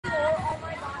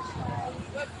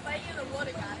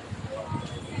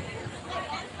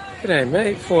G'day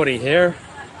mate, 40 here.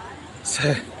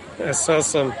 So I saw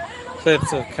some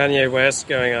clips of Kanye West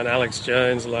going on Alex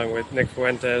Jones along with Nick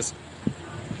Fuentes,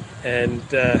 and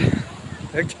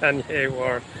Kanye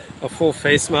wore a full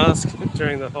face mask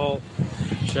during the whole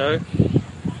show.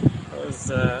 That was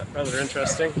rather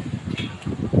interesting.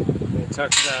 He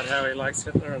talks about how he likes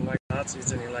Hitler and likes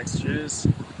Nazis and he likes Jews.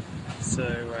 So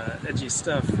edgy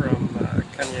stuff from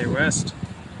Kanye West.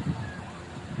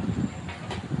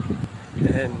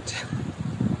 And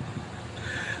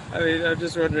I mean, I'm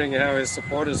just wondering how his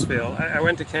supporters feel. I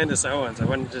went to Candace Owens. I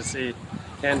wanted to see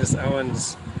Candace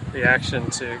Owens' reaction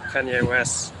to Kanye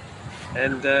West.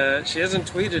 And she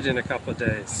hasn't tweeted in a couple of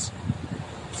days.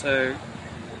 So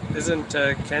isn't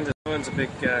Candace Owens a big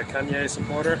Kanye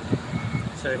supporter?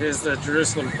 So here's the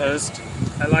Jerusalem Post.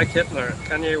 I like Hitler.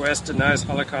 Kanye West denies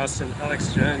Holocaust in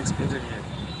Alex Jones interview.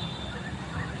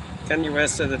 Kanye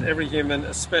West said that every human,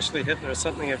 especially Hitler, has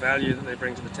something of value that they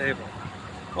bring to the table.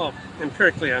 Well,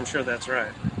 empirically, I'm sure that's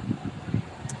right.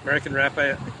 American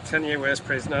rapper Kanye West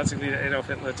praised Nazi leader Adolf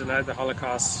Hitler, denied the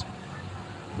Holocaust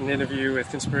in an interview with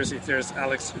conspiracy theorist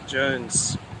Alex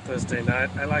Jones Thursday night.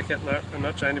 I like Hitler. I'm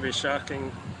not trying to be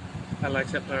shocking. I like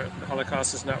Hitler. The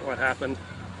Holocaust is not what happened.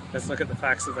 Let's look at the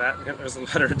facts of that. Hitler's a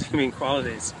lot of redeeming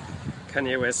qualities,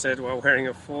 Kanye West said while wearing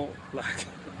a full black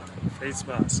face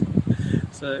mask.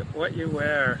 So what you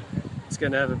wear is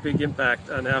going to have a big impact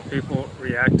on how people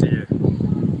react to you.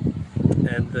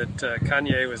 And that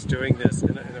Kanye was doing this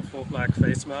in a full black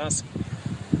face mask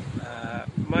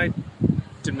might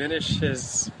diminish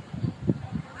his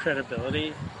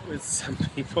credibility with some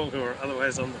people who are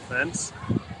otherwise on the fence.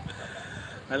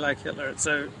 I like Hitler.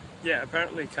 So yeah,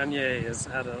 apparently Kanye has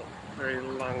had a very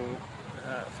long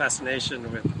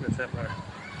fascination with Hitler,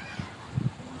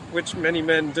 which many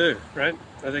men do, right?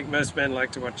 I think most men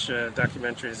like to watch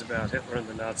documentaries about Hitler and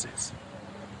the Nazis.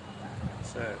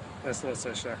 So that's not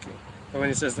so shocking. But when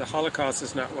he says the Holocaust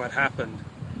is not what happened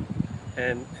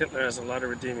and Hitler has a lot of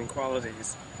redeeming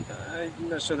qualities, I'm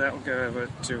not sure that will go over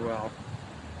too well.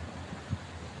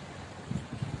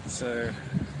 So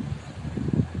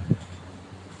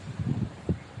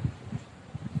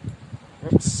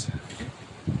whoops.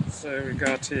 So we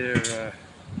got here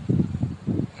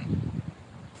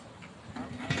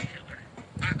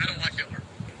I don't like Hitler.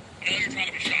 I know you're trying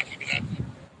to be shocking to that.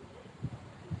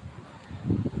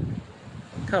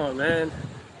 come on, man.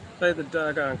 Play the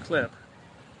doggone clip.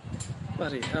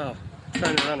 Bloody hell. I'm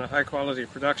trying to run a high quality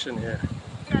production here.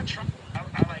 I'm not trying. I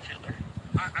like Hitler.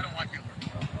 I don't like Hitler.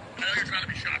 I know you're trying to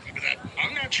be shocking to that.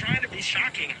 I'm not trying to be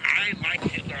shocking. I like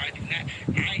Hitler. I do not.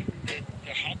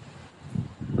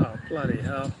 Oh, bloody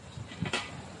hell.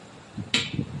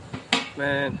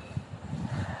 Man.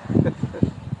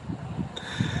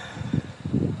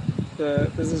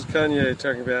 This is Kanye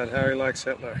talking about how he likes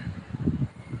Hitler.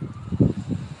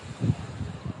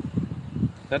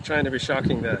 Not trying to be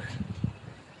shocking though.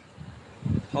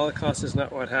 Holocaust is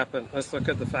not what happened. Let's look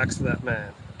at the facts of that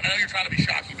man. I know you're trying to be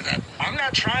shocking to that. I'm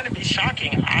not trying to be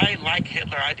shocking. I like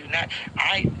Hitler. I do not.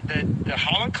 The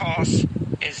Holocaust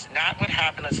is not what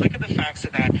happened. Let's look at the facts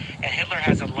of that. And Hitler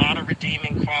has a lot of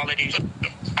redeeming qualities.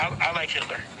 I like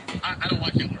Hitler. I don't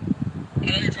like Hitler. I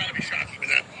know you're trying to be shocking to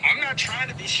that. I'm not trying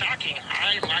to be shocking.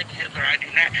 I like Hitler. I do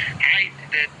not.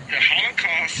 The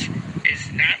Holocaust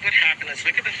is not what happened. Let's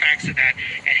look at the facts of that.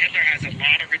 And Hitler has a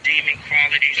lot of redeeming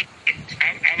qualities.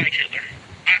 I like Hitler.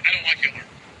 I don't like Hitler.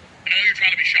 I know you're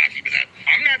trying to be shocking to that.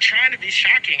 I'm not trying to be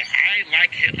shocking. I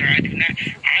like Hitler. I do not.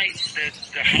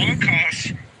 The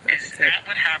Holocaust is not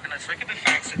what happened. Let's look at the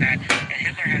facts of that. And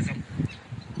Hitler has a...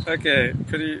 Okay,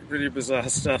 pretty bizarre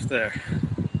stuff there.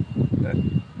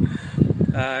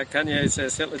 Kanye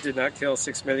says Hitler did not kill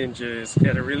 6 million Jews. He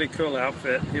had a really cool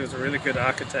outfit. He was a really good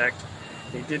architect.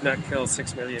 He did not kill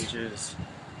 6 million Jews.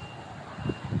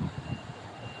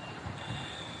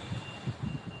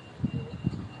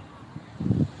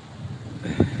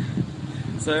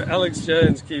 So Alex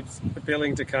Jones keeps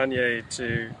appealing to Kanye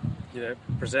to,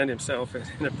 present himself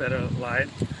in a better light.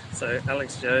 So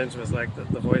Alex Jones was like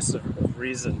the voice of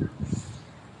reason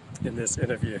in this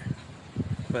interview.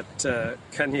 But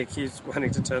Kanye keeps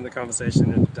wanting to turn the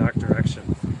conversation in a dark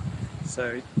direction.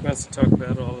 So he wants to talk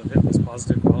about all of Hitler's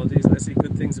positive qualities. I see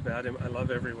good things about him. I love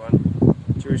everyone.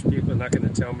 Jewish people are not going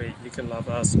to tell me you can love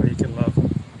us or you can love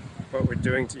what we're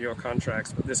doing to your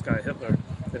contracts. But this guy Hitler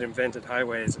that invented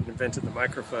highways and invented the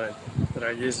microphone that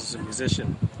I use as a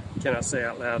musician cannot say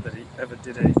out loud that he ever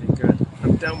did anything good.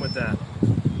 I'm done with that.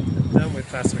 I'm done with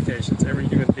classifications. Every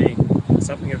human being has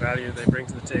something of value they bring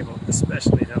to the table,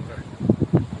 especially Hitler.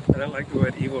 I don't like the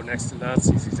word evil next to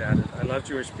Nazis, he's added. I love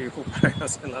Jewish people, but I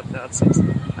also love Nazis.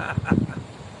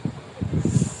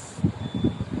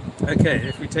 Okay,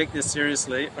 if we take this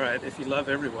seriously, all right, if you love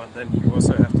everyone, then you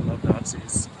also have to love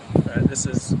Nazis. All right, this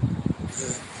is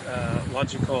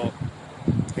logical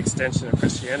extension of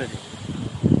Christianity.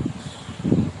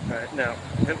 All right, now,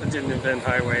 Hitler didn't invent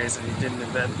highways and he didn't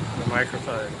invent the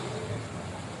microphone.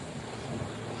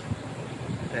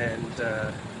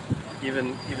 And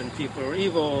even people who are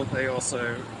evil, they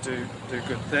also do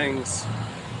good things.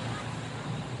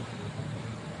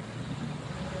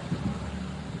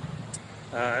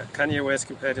 Kanye West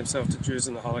compared himself to Jews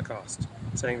in the Holocaust,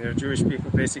 saying there are Jewish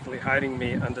people basically hiding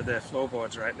me under their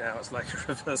floorboards right now. It's like a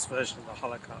reverse version of the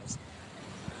Holocaust.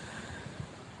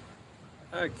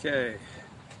 Okay,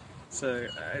 so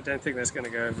I don't think that's going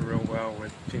to go over real well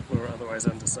with people who are otherwise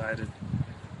undecided.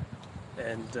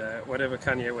 And whatever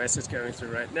Kanye West is going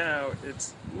through right now,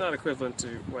 it's not equivalent to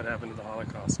what happened in the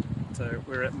Holocaust. So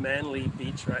we're at Manly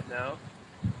Beach right now,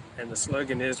 and the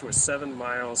slogan is, we're 7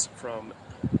 miles from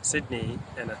Sydney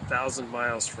and 1,000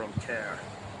 miles from care.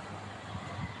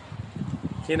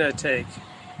 Keynote take.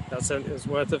 It was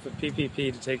worth it for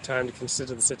PPP to take time to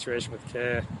consider the situation with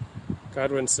care.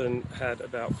 Godwinson had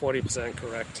about 40%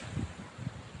 correct.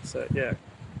 So yeah,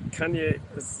 Kanye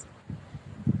is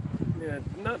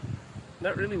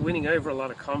not really winning over a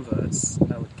lot of converts,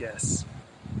 I would guess.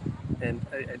 And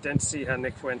I don't see how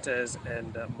Nick Fuentes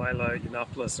and Milo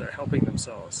Yiannopoulos are helping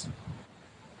themselves.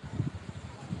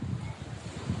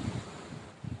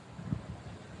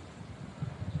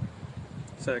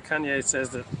 So Kanye says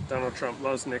that Donald Trump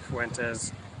loves Nick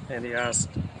Fuentes, and he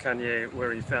asked Kanye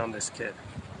where he found this kid.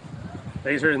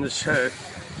 Later in the show,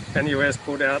 Kanye West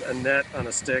pulled out a net on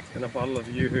a stick and a bottle of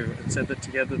Yoo-hoo and said that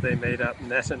together they made up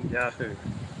Netanyahu.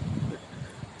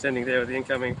 Standing there with the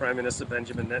incoming Prime Minister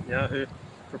Benjamin Netanyahu,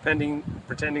 pretending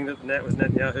that the net was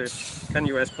Netanyahu,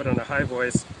 Kanye West put on a high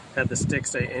voice, had the stick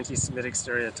say anti-Semitic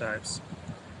stereotypes.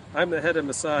 I'm the head of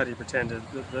Mossad, he pretended,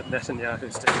 that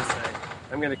Netanyahu stick was saying.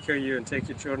 I'm going to kill you and take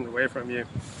your children away from you.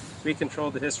 We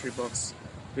control the history books,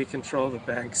 we control the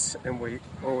banks, and we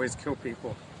always kill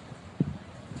people.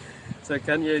 So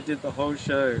Kanye did the whole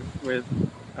show with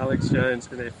Alex Jones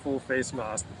in a full face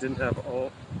mask that didn't have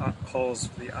all holes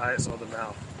for the eyes or the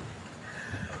mouth.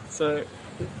 So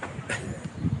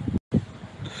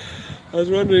I was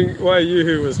wondering why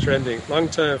Yoo-hoo was trending. Long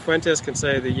term, Fuentes can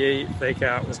say the Ye fake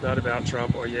out was not about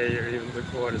Trump or Ye or even the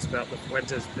court. It's about the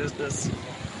Fuentes business.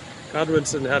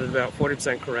 Godwinson had it about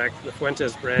 40% correct. The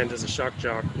Fuentes brand as a shock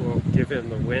jock will give him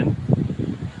the win.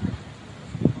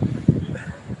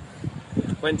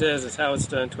 Fuentes is Howard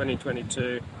Stern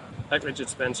 2022. Like Richard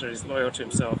Spencer, he's loyal to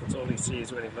himself. It's all he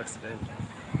sees when he looks at him.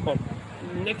 Well,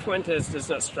 Nick Fuentes does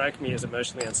not strike me as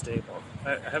emotionally unstable.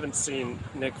 I haven't seen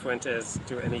Nick Fuentes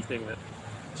do anything that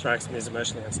strikes me as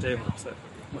emotionally unstable. So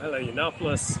Milo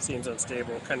Yiannopoulos seems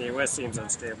unstable. Kanye West seems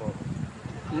unstable.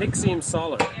 Nick seems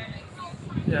solid.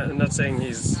 Yeah, I'm not saying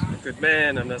he's a good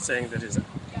man. I'm not saying that his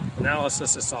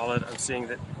analysis is solid. I'm saying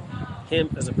that him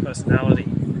as a personality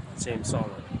seems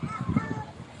solid.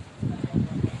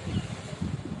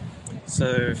 So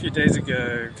a few days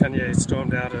ago, Kanye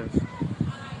stormed out of a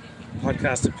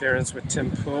podcast appearance with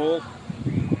Tim Pool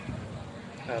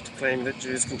to claim that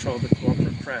Jews control the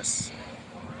corporate press.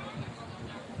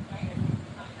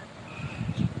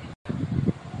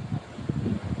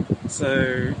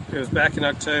 So it was back in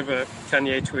October,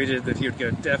 Kanye tweeted that he would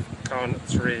go DEFCON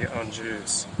 3 on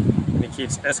Jews. And he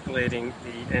keeps escalating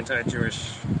the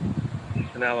anti-Jewish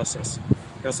analysis.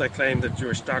 He also claimed that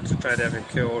Jewish doctor tried to have him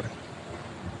killed.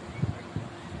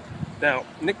 Now,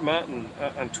 Nick Martin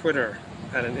on Twitter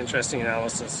had an interesting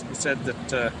analysis. He said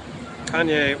that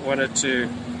Kanye wanted to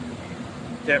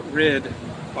get rid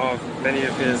of many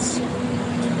of his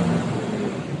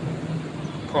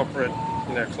corporate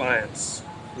clients,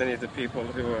 many of the people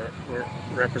who were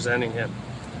representing him.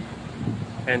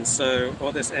 And so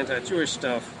all this anti-Jewish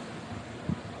stuff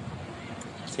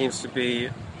seems to be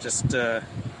just a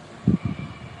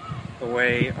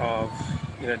way of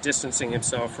distancing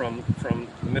himself from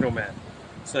the middleman.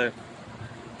 So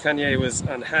Kanye was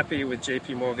unhappy with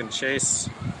JP Morgan Chase,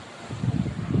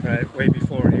 right, way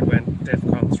before he went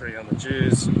DEFCON 3 on the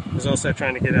Jews. He was also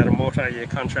trying to get out of multi-year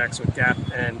contracts with Gap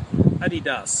and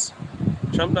Adidas.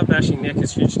 Trump not bashing Nick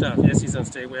is huge stuff. Yes, he's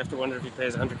unstable. We have to wonder if he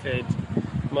pays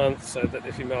 $100K a month so that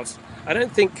if he melts. I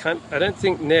don't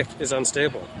think Nick is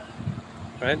unstable,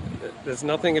 right? There's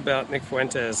nothing about Nick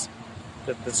Fuentes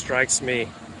that strikes me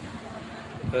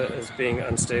as being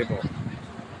unstable.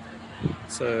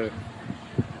 So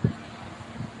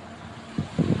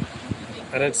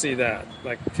I don't see that.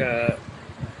 Like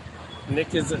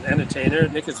Nick is an entertainer.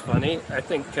 Nick is funny. I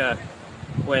think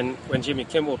when Jimmy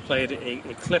Kimmel played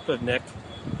a clip of Nick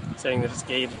saying that it's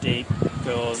gay to date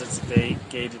girls, it's gay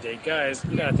to date guys,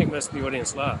 I think most of the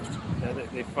audience laughed.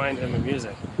 They find him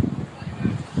amusing.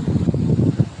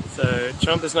 So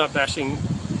Trump is not bashing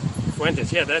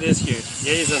Fuentes. Yeah, that is huge.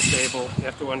 Yeah, he's unstable. You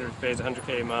have to wonder if he pays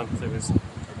 $100K a month. It was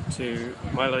to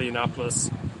Milo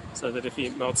Yiannopoulos, so that if he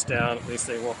melts down, at least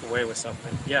they walk away with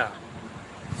something. Yeah.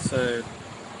 So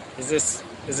is this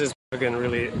bargain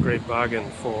really a great bargain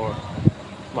for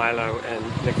Milo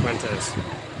and Nick Fuentes?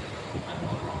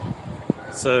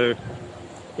 So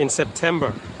in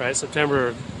September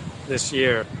of this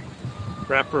year,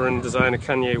 rapper and designer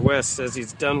Kanye West says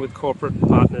he's done with corporate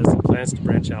partners and plans to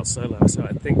branch out solo. So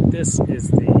I think this is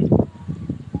the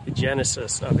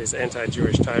genesis of his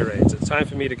anti-Jewish tirades. It's time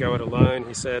for me to go it alone,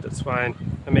 he said. It's fine.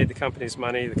 I made the company's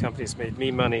money. The company's made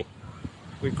me money.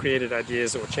 We've created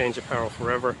ideas that will change apparel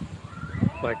forever,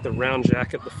 like the round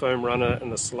jacket, the foam runner,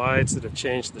 and the slides that have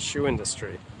changed the shoe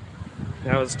industry.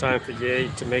 Now it's time for Ye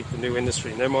to make the new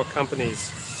industry. No more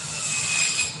companies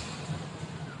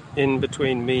in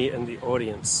between me and the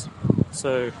audience.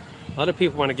 So a lot of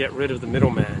people want to get rid of the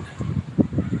middleman.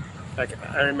 Like,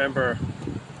 I remember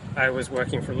I was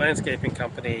working for a landscaping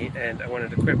company and I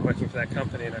wanted to quit working for that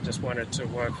company, and I just wanted to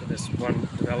work for this one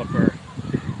developer,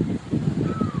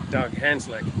 Doug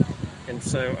Hanslick. And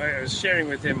so I was sharing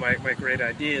with him my great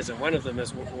ideas, and one of them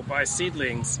is we'll buy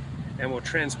seedlings and we'll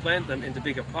transplant them into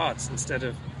bigger pots instead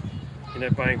of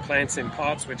buying plants in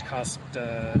pots which cost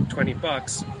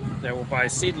 $20. We'll buy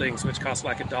seedlings which cost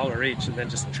like $1 each, and then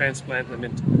just I'll transplant them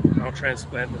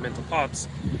into pots,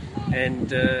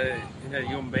 and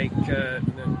you'll make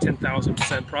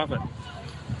 10,000% profit.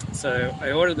 So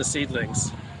I order the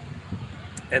seedlings,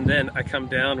 and then I come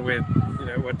down with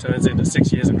what turns into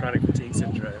 6 years of chronic fatigue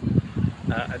syndrome.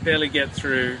 I barely get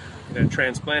through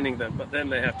transplanting them, but then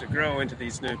they have to grow into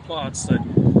these new plots. So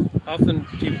often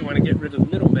people want to get rid of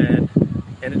the middleman,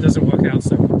 and it doesn't work out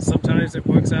so well. Sometimes it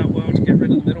works out well to get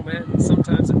rid of the middleman, and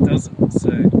sometimes it doesn't. So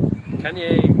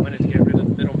Kanye wanted to get rid of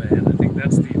the middleman. I think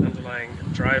that's the underlying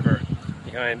driver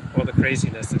behind all the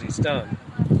craziness that he's done.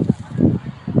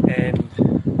 And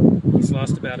he's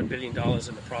lost about $1 billion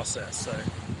in the process. So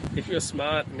if you're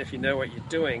smart and if you know what you're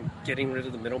doing, getting rid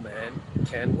of the middleman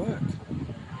can work.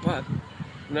 But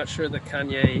I'm not sure that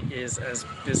Kanye is as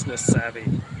business savvy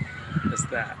as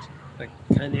that. Like,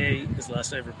 Kanye has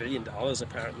lost over $1 billion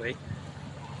apparently,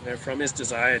 from his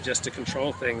desire just to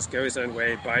control things, go his own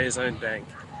way, buy his own bank.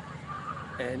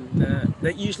 And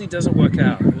that usually doesn't work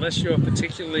out unless you're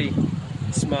particularly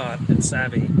smart and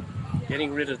savvy.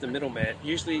 Getting rid of the middleman,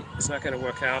 usually it's not going to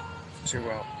work out too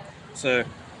well. So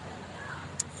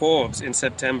Forbes in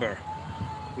September,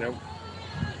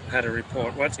 had a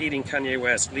report, what's eating Kanye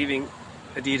West, leaving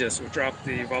Adidas, who dropped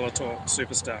the volatile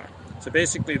superstar. So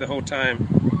basically the whole time,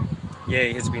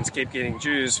 Ye has been scapegoating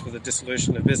Jews for the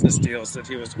dissolution of business deals that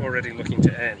he was already looking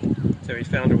to end. So he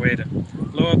found a way to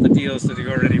blow up the deals that he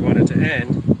already wanted to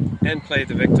end and play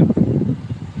the victim.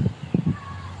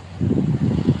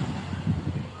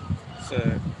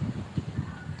 So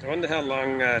I wonder how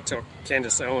long till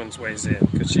Candace Owens weighs in,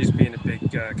 because she's been a big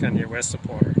Kanye West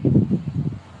supporter.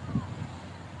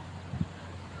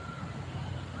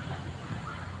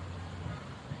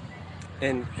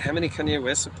 And how many Kanye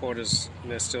West supporters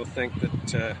still think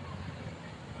that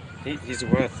he's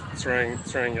worth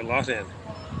throwing a lot in?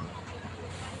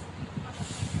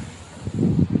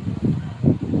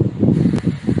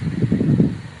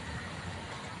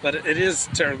 But it is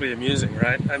terribly amusing,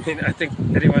 right? I mean, I think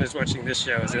anyone who's watching this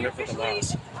show is in it for the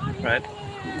laughs, right?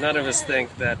 None of us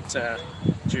think that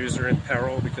Jews are in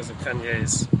peril because of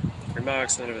Kanye's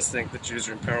remarks. None of us think that Jews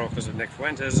are in peril because of Nick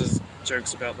Fuentes'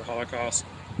 jokes about the Holocaust.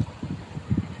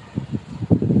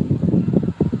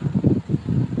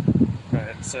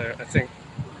 Right, so I think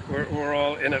we're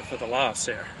all in it for the laughs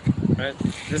here, right?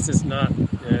 This is not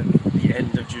the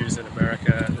end of Jews in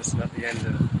America. This is not the end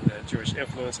of Jewish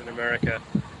influence in America.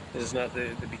 This is not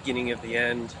the beginning of the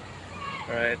end,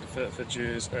 right, for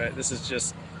Jews, right? This is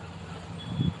just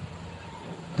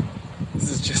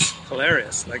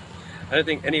hilarious. Like, I don't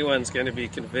think anyone's going to be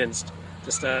convinced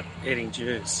to start hating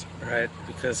Jews, right?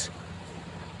 Because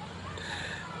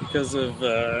of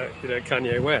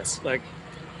Kanye West. Like,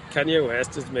 Kanye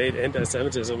West has made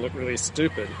anti-Semitism look really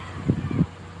stupid.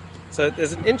 So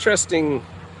there's an interesting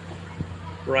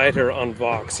writer on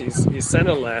Vox. He's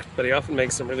center left, but he often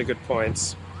makes some really good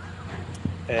points.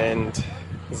 And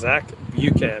Zach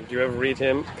Buchan, do you ever read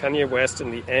him? Kanye West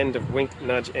and the End of Wink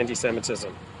Nudge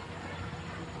Anti-Semitism.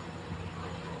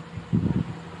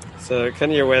 So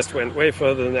Kanye West went way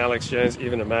further than Alex Jones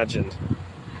even imagined.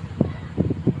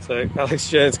 So Alex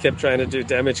Jones kept trying to do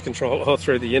damage control all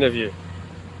through the interview.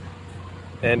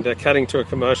 And cutting to a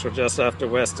commercial just after,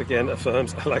 West again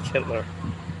affirms, "I like Hitler."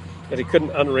 But he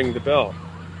couldn't unring the bell.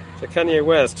 So Kanye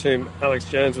West, whom Alex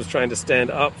Jones was trying to stand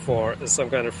up for as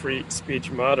some kind of free speech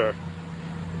martyr,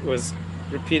 was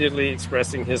repeatedly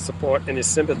expressing his support and his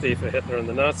sympathy for Hitler and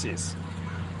the Nazis.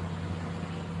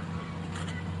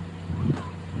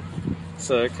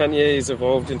 So Kanye's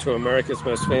evolved into America's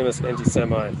most famous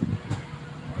anti-Semite.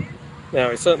 Now,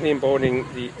 he's certainly embodying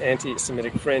the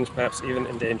anti-Semitic fringe, perhaps even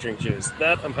endangering Jews.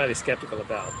 That I'm highly skeptical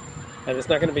about. And it's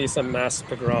not going to be some mass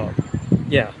pogrom.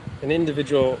 Yeah, an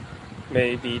individual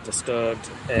may be disturbed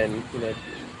and,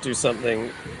 do something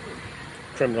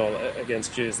criminal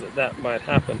against Jews. That might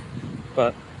happen.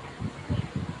 But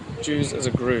Jews as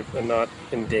a group are not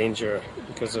in danger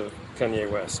because of Kanye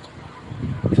West.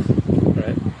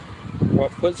 Right?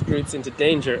 What puts groups into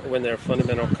danger when there are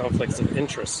fundamental conflicts of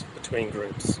interest between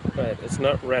groups. Right? It's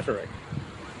not rhetoric.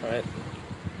 Right?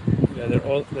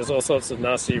 There's all sorts of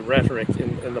Nazi rhetoric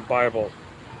in the Bible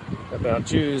about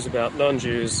Jews, about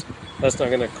non-Jews. That's not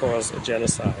going to cause a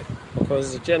genocide. What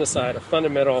causes a genocide are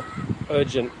fundamental,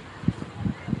 urgent,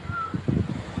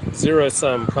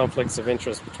 zero-sum conflicts of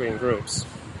interest between groups.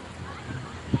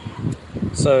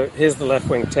 So here's the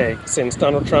left-wing take. Since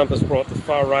Donald Trump has brought the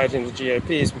far right into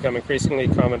GOP, it's become increasingly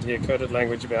common to hear coded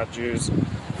language about Jews,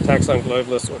 attacks on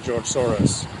globalists or George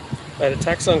Soros. But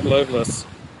attacks on globalists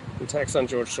and attacks on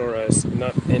George Soros are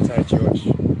not anti-Jewish.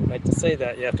 Like, to say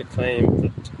that, you have to claim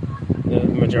that the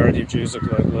majority of Jews are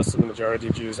globalists and the majority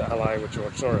of Jews are allied with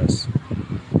George Soros.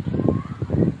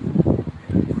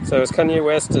 So as Kanye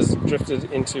West has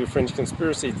drifted into fringe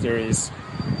conspiracy theories,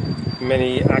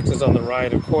 many actors on the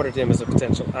right have courted him as a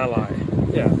potential ally.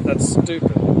 Yeah, that's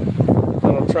stupid.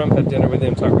 Donald Trump had dinner with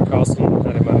him, Tucker Carlson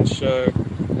had him on his show,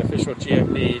 an official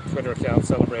GOP Twitter account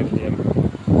celebrated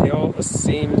him. They all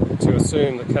seemed to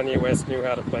assume that Kanye West knew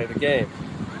how to play the game,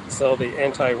 sell the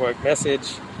anti-woke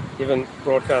message, even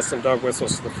broadcast some dog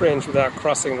whistles to the fringe without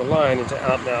crossing the line into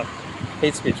out-and-out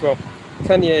hate speech. Well,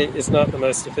 Kanye is not the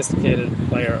most sophisticated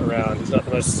player around. He's not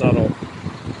the most subtle.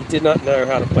 He did not know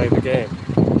how to play the game.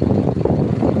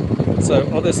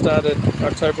 So all this started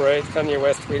October 8th. Kanye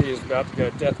West tweeted he was about to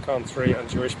go DEFCON 3 on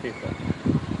Jewish people.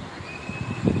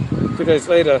 2 days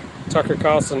later, Tucker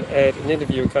Carlson aired an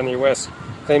interview with Kanye West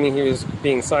claiming he was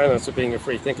being silenced for being a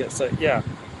free thinker. So yeah,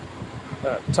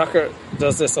 Tucker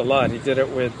does this a lot. He did it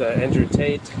with Andrew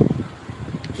Tate.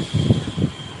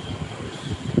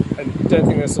 I don't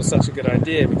think this was such a good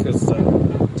idea because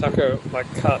Tucker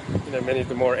cut many of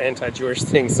the more anti-Jewish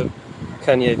things that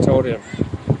Kanye told him.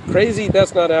 Crazy?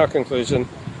 That's not our conclusion.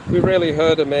 We rarely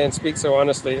heard a man speak so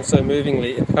honestly and so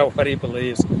movingly about what he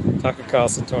believes, Tucker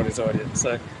Carlson told his audience.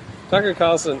 So Tucker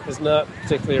Carlson is not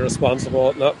particularly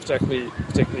responsible, not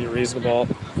particularly reasonable,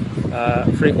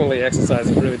 frequently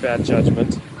exercises really bad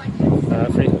judgment,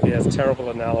 frequently has terrible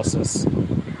analysis,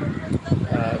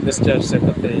 misjudged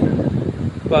sympathy,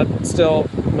 but still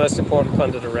the most important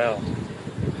pundit around.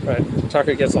 Right?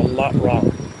 Tucker gets a lot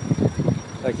wrong.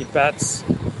 He bats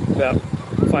about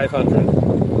 500.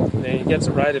 And he gets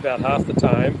it right about half the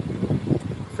time,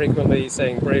 frequently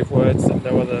saying brave words that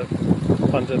no other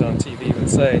pundit on TV would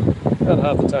say. About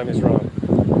half the time he's wrong.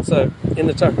 So in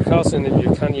the Tucker Carlson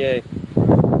interview, Kanye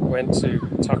went to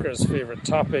Tucker's favorite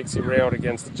topics. He railed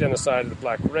against the genocide of the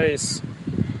black race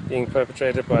being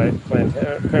perpetrated by Planned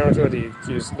Parenthood. He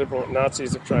accused liberal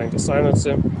Nazis of trying to silence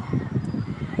him.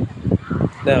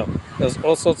 Now, there's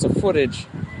all sorts of footage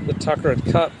that Tucker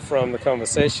had cut from the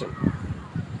conversation.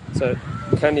 So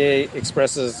Kanye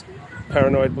expresses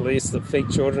paranoid beliefs that fake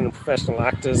children and professional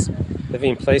actors have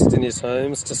been placed in his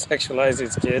homes to sexualize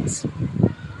his kids.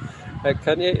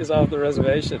 Kanye is off the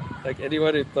reservation.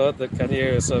 Anyone who thought that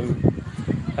Kanye was some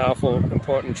powerful,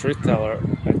 important truth teller,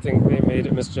 I think they made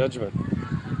a misjudgment.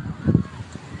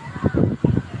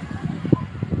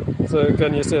 So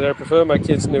Kanye said, "I prefer my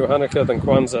kids knew Hanukkah than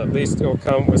Kwanzaa. At least it will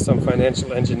come with some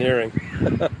financial engineering."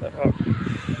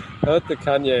 Note the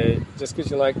Kanye, just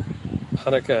because you like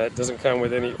Hanukkah, it doesn't come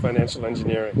with any financial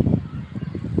engineering.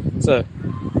 So,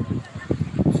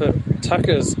 for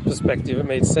Tucker's perspective, it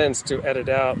made sense to edit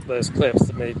out those clips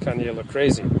that made Kanye look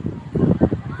crazy.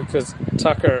 Because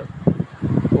Tucker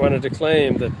wanted to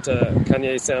claim that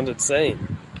Kanye sounded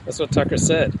sane. That's what Tucker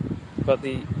said. But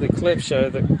the clips show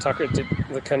that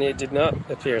Kanye did not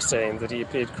appear sane, that he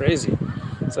appeared crazy.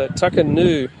 So Tucker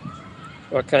knew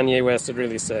what Kanye West had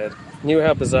really said, knew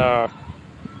how bizarre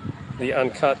the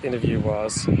uncut interview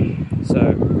was.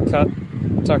 So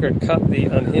Tucker cut the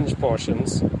unhinged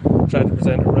portions, tried to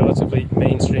present a relatively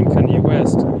mainstream Kanye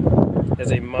West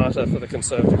as a martyr for the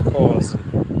conservative cause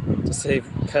to save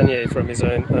Kanye from his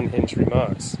own unhinged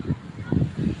remarks.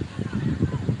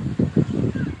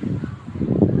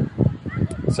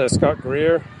 So Scott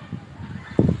Greer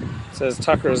says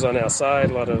Tucker's on our side.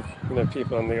 A lot of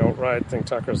people on the alt-right think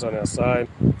Tucker's on our side.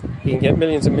 He can get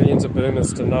millions and millions of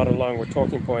boomers to nod along with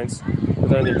talking points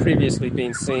that only previously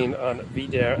been seen on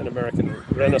VDare and American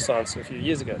Renaissance a few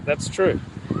years ago. That's true.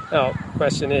 Now, the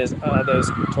question is, are those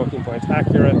talking points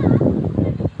accurate?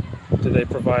 Do they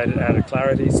provide added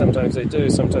clarity? Sometimes they do,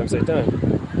 sometimes they don't.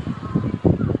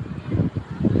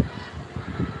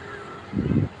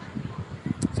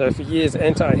 So for years,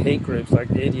 anti-hate groups like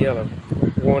the ADL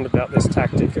have warned about this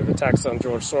tactic of attacks on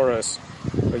George Soros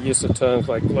or use of terms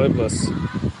like globalists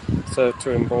so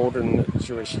to embolden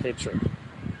Jewish hatred.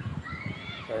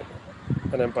 Right?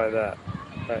 And then by that,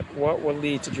 right, what will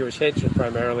lead to Jewish hatred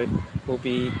primarily will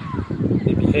be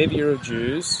the behavior of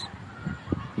Jews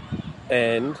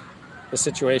and the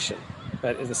situation.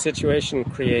 Right? If the situation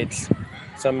creates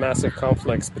some massive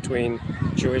conflicts between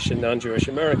Jewish and non-Jewish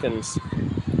Americans,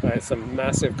 right, some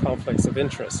massive conflicts of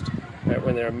interest, right,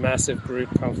 when there are massive group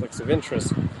conflicts of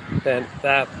interest, then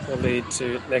that will lead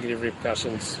to negative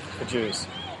repercussions for Jews.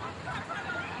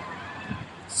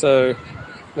 So,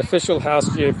 an official House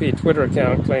GOP Twitter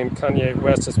account claimed Kanye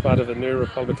West as part of a new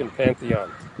Republican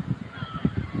pantheon.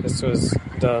 This was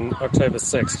done October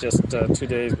 6th, just 2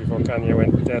 days before Kanye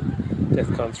went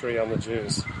DEFCON 3 on the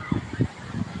Jews.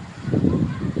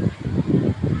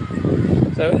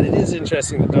 So it is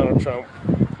interesting that Donald Trump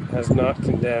has not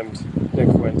condemned Nick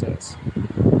Fuentes.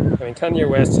 I mean, Kanye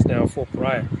West is now a full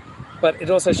pariah. But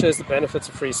it also shows the benefits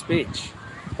of free speech.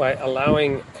 By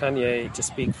allowing Kanye to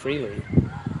speak freely,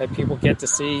 that people get to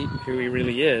see who he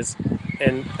really is.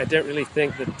 And I don't really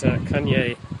think that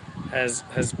Kanye has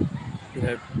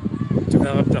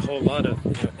developed a whole lot of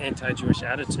anti-Jewish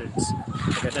attitudes.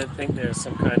 Like, I don't think there's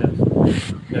some kind of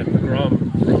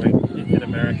pogrom growing in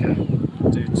America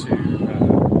due to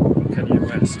Kanye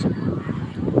West.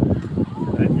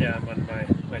 Yeah, I'm on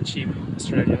my cheap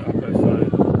Australian Oppo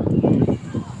phone.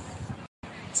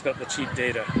 It's got the cheap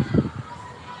data.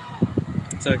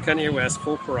 So Kanye West,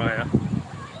 full pariah.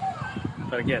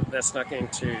 But again, that's not going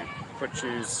to put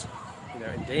Jews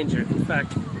in danger. In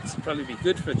fact, it's probably be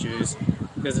good for Jews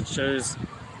because it shows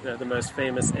the most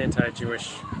famous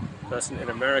anti-Jewish person in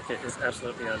America is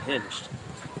absolutely unhinged.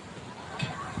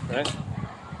 Right?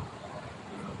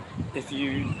 If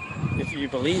you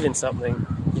believe in something,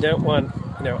 you don't want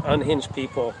unhinged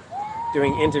people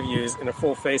doing interviews in a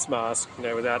full face mask,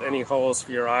 without any holes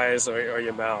for your eyes or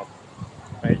your mouth.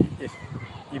 Right? If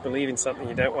you believe in something,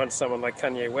 you don't want someone like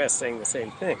Kanye West saying the same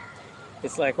thing.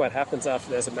 It's like what happens after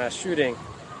there's a mass shooting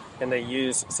and they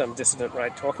use some dissident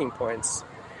right talking points,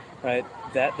 right?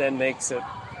 That then makes it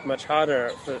much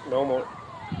harder for normal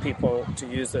people to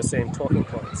use those same talking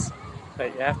points.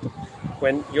 Right? You have to,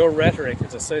 when your rhetoric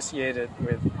is associated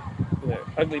with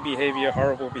ugly behavior,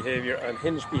 horrible behavior,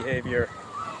 unhinged behavior,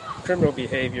 criminal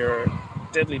behavior,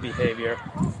 deadly behavior,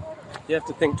 you have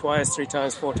to think twice, 3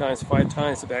 times, 4 times, 5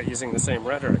 times about using the same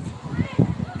rhetoric.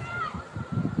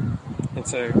 And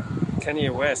so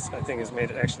Kanye West, I think, has made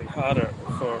it actually harder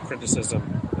for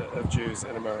criticism of Jews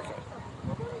in America.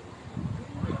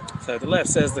 So the left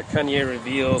says that Kanye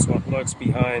reveals what lurks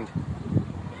behind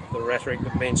the rhetoric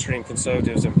that mainstream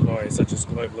conservatives employ, such as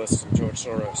globalists and George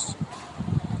Soros.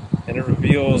 And it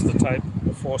reveals the type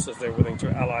of forces they're willing to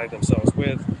ally themselves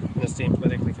with, and it's deemed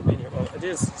politically convenient. Well, it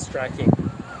is striking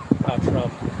how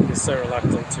Trump is so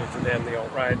reluctant to condemn the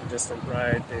alt-right, the distant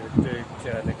right, David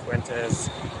Duke, Nick Fuentes,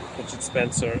 Richard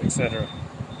Spencer, etc.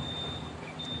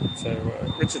 So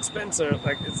Richard Spencer,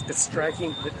 it's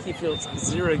striking that he feels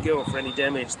zero guilt for any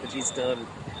damage that he's done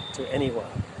to anyone.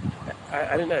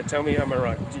 I don't know, tell me am I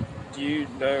wrong. Do you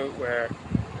know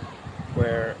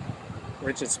where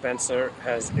Richard Spencer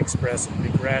has expressed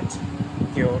regret,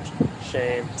 guilt,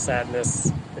 shame,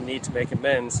 sadness, the need to make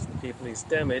amends to the people he's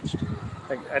damaged?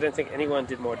 I don't think anyone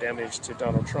did more damage to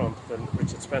Donald Trump than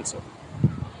Richard Spencer.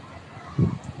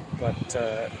 But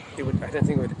I don't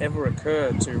think it would ever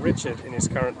occur to Richard in his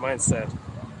current mindset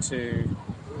to,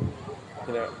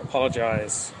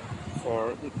 apologize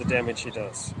for the damage he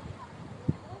does.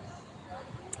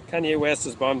 Kanye West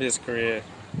has bombed his career.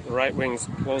 The right wing's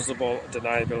plausible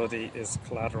deniability is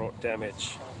collateral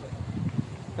damage.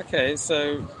 Okay,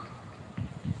 so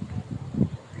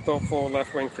thoughtful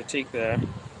left-wing critique there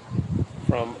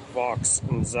from Vox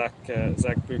and Zach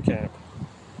Buchamp.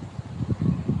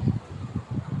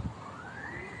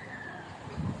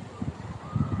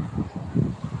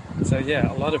 So yeah,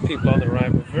 a lot of people on the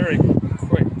right were very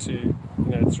quick to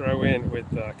throw in with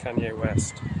Kanye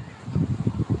West.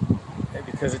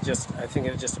 Because I think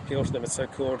it just appealed to them. It's so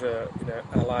cool to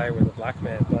ally with a black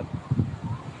man. But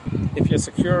if you're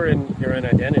secure in your own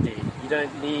identity, you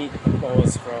don't need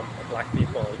applause from black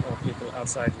people or people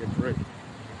outside your group.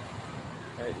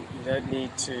 You don't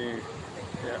need to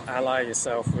ally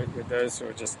yourself with those who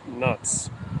are just nuts,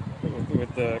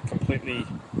 with the completely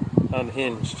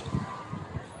unhinged.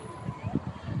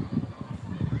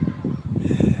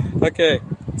 Okay,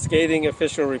 scathing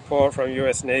official report from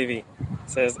U.S. Navy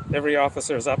says every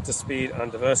officer is up to speed on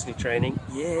diversity training.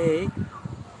 Yay!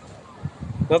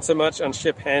 Not so much on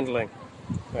ship handling,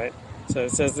 right? So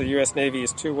it says the U.S. Navy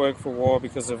is too woke for war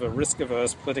because of a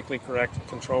risk-averse, politically correct,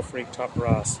 control-freak top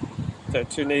brass. So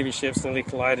 2 Navy ships nearly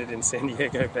collided in San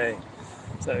Diego Bay.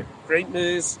 So great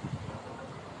news.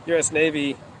 U.S.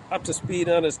 Navy up to speed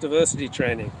on its diversity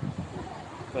training.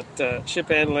 But ship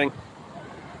handling,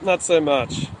 not so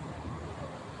much.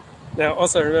 Now,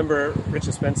 also remember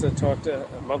Richard Spencer talked a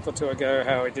month or 2 ago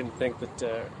how he didn't think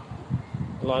that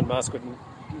Elon Musk would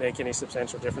make any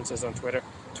substantial differences on Twitter.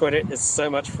 Twitter is so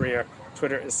much freer.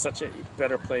 Twitter is such a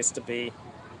better place to be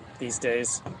these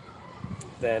days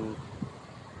than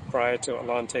prior to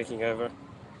Elon taking over.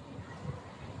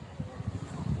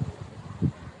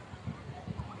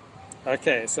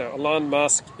 Okay, so Elon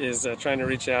Musk is trying to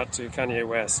reach out to Kanye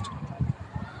West.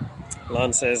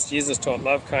 Elon says, Jesus taught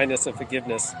love, kindness, and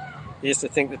forgiveness. He used to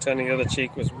think that turning the other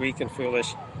cheek was weak and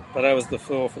foolish, but I was the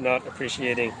fool for not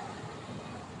appreciating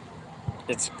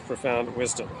its profound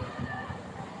wisdom.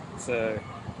 So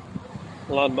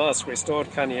Elon Musk restored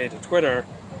Kanye to Twitter,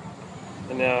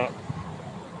 and now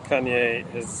Kanye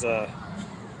is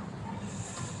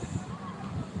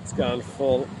it's gone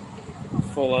full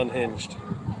unhinged.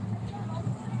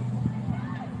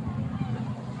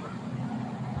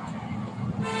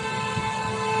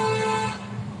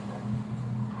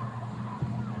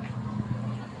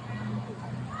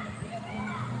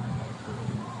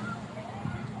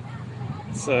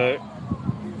 So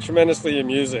tremendously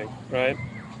amusing, right?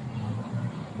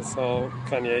 This whole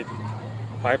Kanye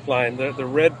pipeline. The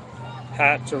red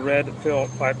hat to red pill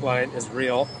pipeline is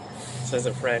real, says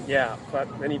a friend. Yeah,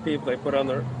 but many people, they put on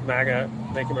the MAGA,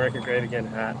 Make America Great Again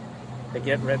hat, they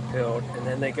get red pilled, and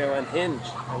then they go unhinged.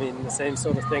 I mean, the same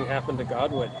sort of thing happened to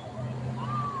Godwin.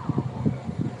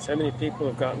 So many people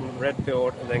have gotten red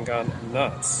pilled and then gone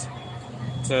nuts.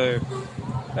 So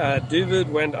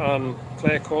David went on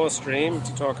Claire Corr's stream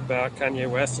to talk about Kanye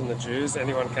West and the Jews.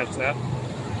 Anyone catch that?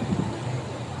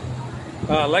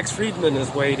 Lex Friedman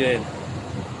has weighed in.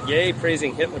 Yay,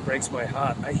 praising Hitler breaks my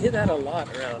heart. I hear that a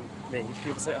lot around me.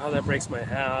 People say, oh, that breaks my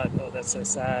heart. Oh, that's so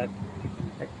sad.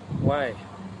 Like, why?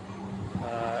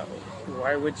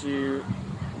 Why would you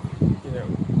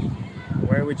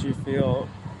feel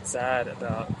sad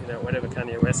about, whatever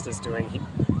Kanye West is doing?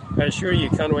 I assure you,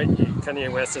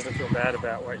 Kanye West doesn't feel bad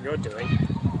about what you're doing.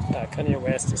 Kanye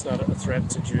West is not a threat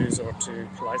to Jews or to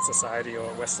polite society or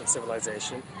Western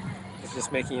civilization. He's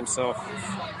just making himself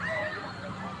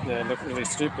look really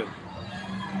stupid.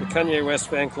 The Kanye West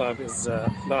fan club is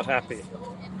not happy.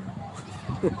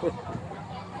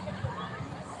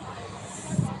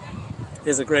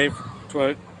 Here's a great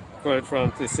quote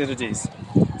from Thucydides.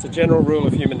 It's a general rule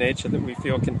of human nature that we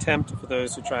feel contempt for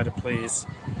those who try to please,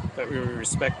 but we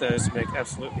respect those who make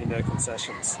absolutely no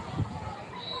concessions.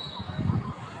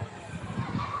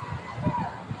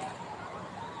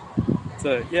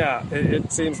 So yeah,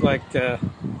 it seems like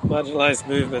marginalized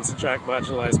movements attract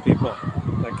marginalized people,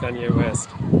 like Kanye West.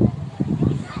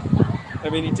 I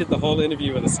mean, he did the whole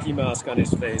interview with a ski mask on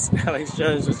his face. Alex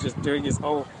Jones was just doing his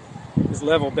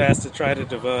level best to try to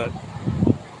divert.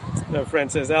 No,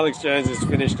 friend says Alex Jones is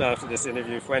finished after this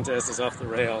interview. Fuentes is off the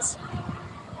rails.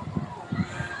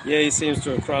 Yeah, he seems to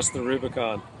have crossed the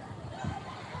Rubicon.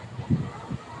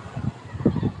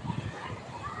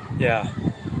 Yeah.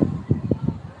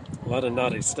 A lot of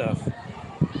naughty stuff.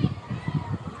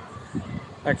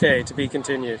 Okay, to be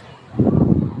continued.